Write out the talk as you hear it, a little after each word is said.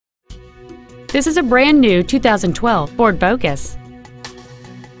This is a brand new 2012 Ford Focus.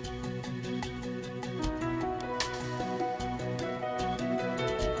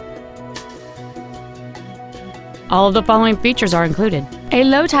 All of the following features are included: a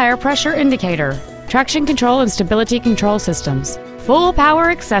low tire pressure indicator, traction control and stability control systems, full power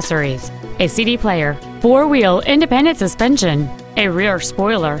accessories, a CD player, four-wheel independent suspension, a rear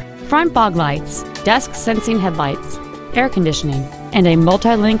spoiler, front fog lights, dusk sensing headlights, air conditioning, and a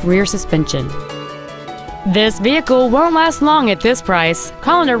multi-link rear suspension. This vehicle won't last long at this price.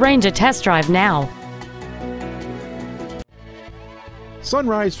 Call and arrange a test drive now.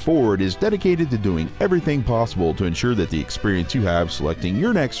 Sunrise Ford is dedicated to doing everything possible to ensure that the experience you have selecting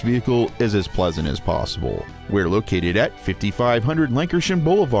your next vehicle is as pleasant as possible. We're located at 5500 Lankershim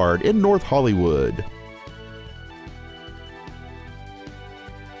Boulevard in North Hollywood.